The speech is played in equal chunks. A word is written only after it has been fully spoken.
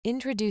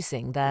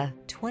Introducing the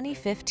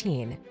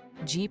 2015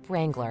 Jeep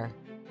Wrangler.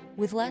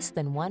 With less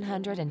than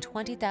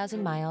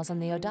 120,000 miles on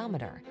the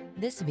odometer,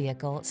 this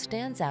vehicle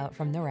stands out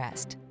from the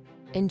rest.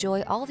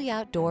 Enjoy all the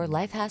outdoor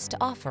life has to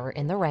offer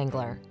in the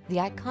Wrangler, the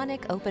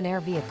iconic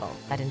open-air vehicle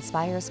that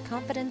inspires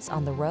confidence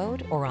on the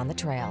road or on the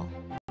trail.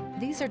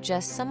 These are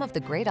just some of the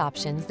great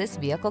options this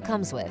vehicle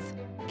comes with: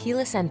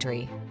 keyless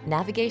entry,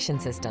 navigation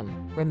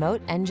system,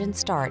 remote engine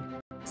start,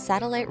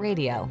 satellite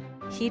radio,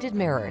 heated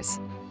mirrors,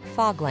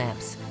 fog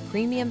lamps,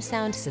 premium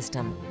sound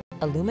system,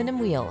 aluminum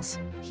wheels,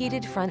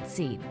 heated front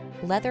seat,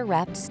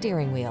 leather-wrapped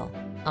steering wheel.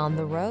 On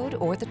the road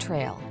or the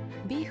trail,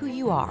 be who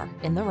you are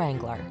in the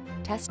Wrangler.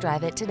 Test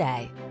drive it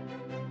today.